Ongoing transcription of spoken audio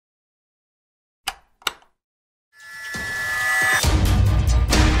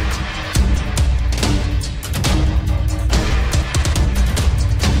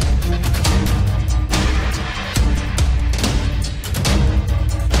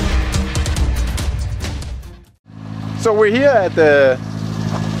So we're here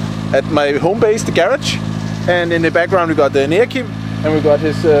at my home base, the garage, and in the background we got the Kim, and we got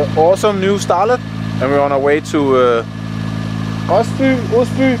his awesome new Starlet, and we're on our way to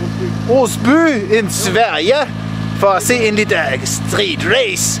Osby in Sverige for at se en lille street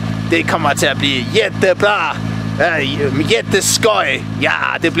race. Det kommer til at blive jättebra, jätteskoj,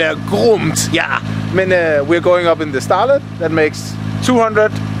 ja, det bliver grumt, ja. Men we're going up in the Starlet that makes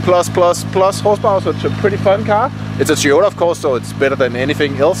 200 plus horsepower, so it's a pretty fun car. It's a Toyota, of course, so it's better than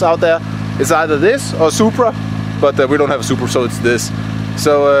anything else out there. It's either this or Supra, but we don't have a Supra, so it's this.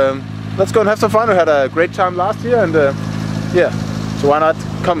 So let's go and have some fun. We had a great time last year, and yeah, so why not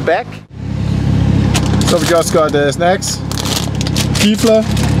come back? So we just got snacks, Kefla,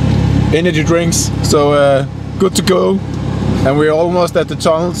 energy drinks, so good to go. And we're almost at the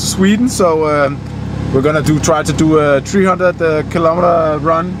tunnel to Sweden, so we're gonna try to do a 300 kilometer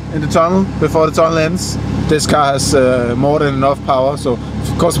run in the tunnel before the tunnel ends. This car has more than enough power, so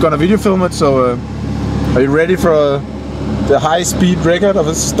of course we're gonna video film it. So are you ready for the high speed record of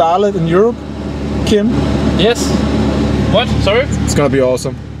a Starlet in Europe, Kim? Yes. What? Sorry? It's gonna be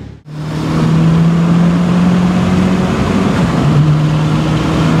awesome.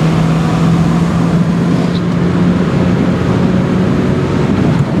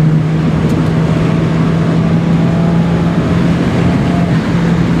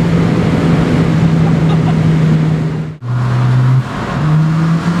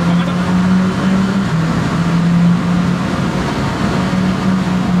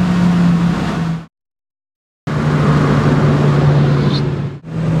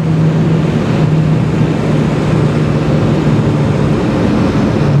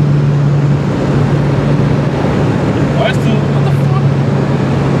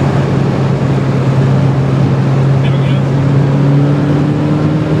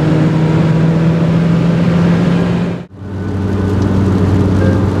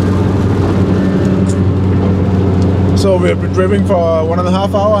 So we've been driving for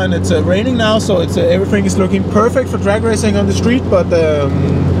 1.5 hours, and it's raining now, so it's everything is looking perfect for drag racing on the street, but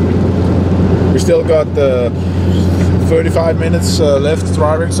we still got 35 minutes left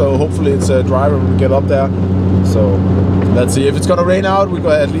driving, so hopefully it's dry when we get up there. So let's see. If it's gonna rain out,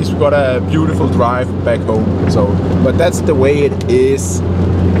 at least we got a beautiful drive back home. So, but that's the way it is.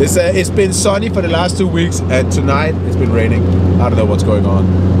 It's been sunny for the last 2 weeks, and tonight it's been raining. I don't know what's going on,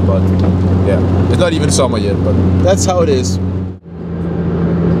 but yeah, it's not even summer yet, but that's how it is.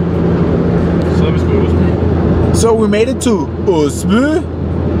 So we made it to O.S.R,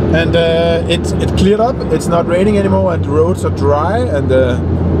 and it cleared up. It's not raining anymore, and the roads are dry, and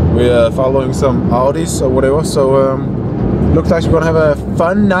we are following some Audis or whatever. So looks like we're gonna have a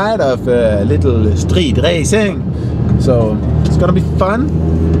fun night of little street racing. So it's gonna be fun.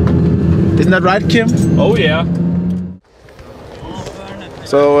 Isn't that right, Kim? Oh yeah.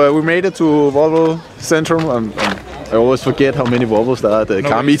 So we made it to Volvo Centrum. I always forget how many Volvos there are at the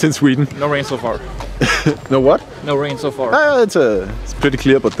car meet in Sweden. No rain so far. No what? No rain so far. It's pretty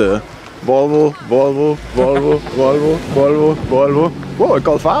clear, but the Volvo. Whoa, it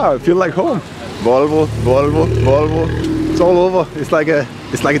got far. I feel like home. Volvo. It's all over. It's like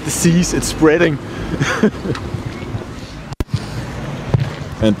a disease. It's spreading.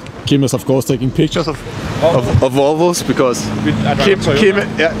 And Kim is of course taking pictures of Volvos because Kim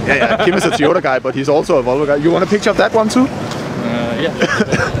is a Toyota guy, but he's also a Volvo guy. You want a picture of that one too? Yeah.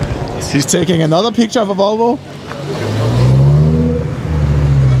 He's taking another picture of a Volvo.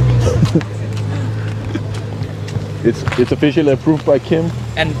 It's officially approved by Kim.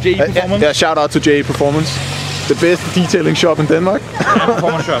 And JE Performance. Yeah, shout out to JE Performance, the best detailing shop in Denmark. And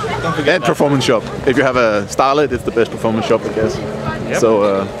Performance Shop. Don't forget and Performance Shop. If you have a Starlet, it's the best performance shop, I guess. Yep. So,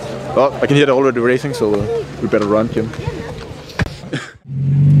 well, I can hear it already racing, so we better run, Kim.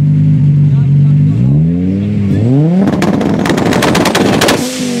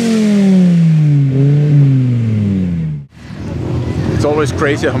 It's always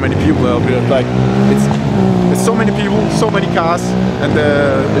crazy how many people are up here. Like, it's so many people, so many cars, and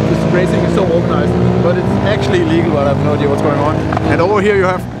this racing is so organized. But it's actually illegal, but I have no idea what's going on. And over here you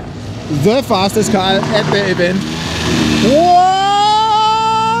have the fastest car at the event. Whoa!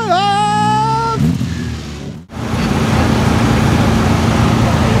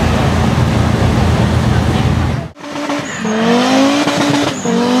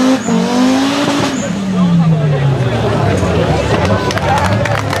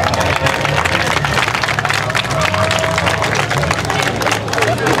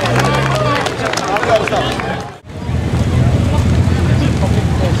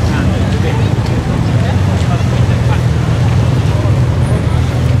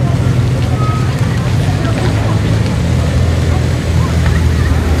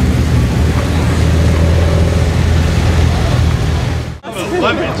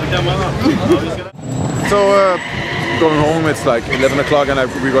 it's like 11 o'clock and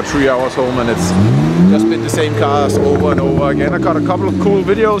we got 3 hours home, and it's just been the same cars over and over again. I got a couple of cool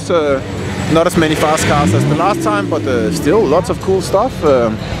videos, not as many fast cars as the last time, but still lots of cool stuff.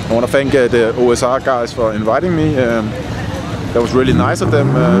 I want to thank the O.S.R guys for inviting me. That was really nice of them.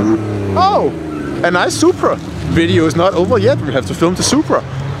 Oh, a nice Supra. Video is not over yet. We have to film the Supra,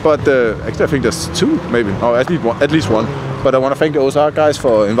 but actually I think there's two, maybe, or at least one. But I want to thank the O.S.R guys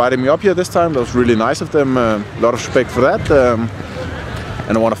for inviting me up here this time. That was really nice of them. A lot of respect for that.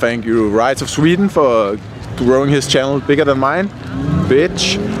 And I want to thank you, Rides of Sweden, for growing his channel bigger than mine.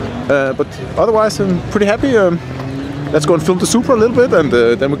 Bitch. But otherwise, I'm pretty happy. Let's go and film the Supra a little bit, and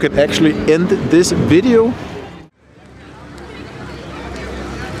then we can actually end this video.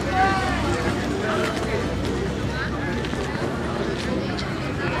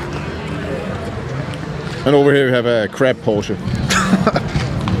 And over here we have a crab Porsche.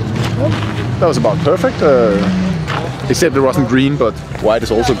 Well, that was about perfect. Except it wasn't green, but white is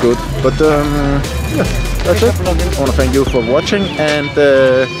also good. But yeah, that's it. I want to thank you for watching, and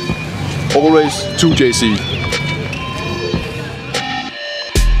always 2JC.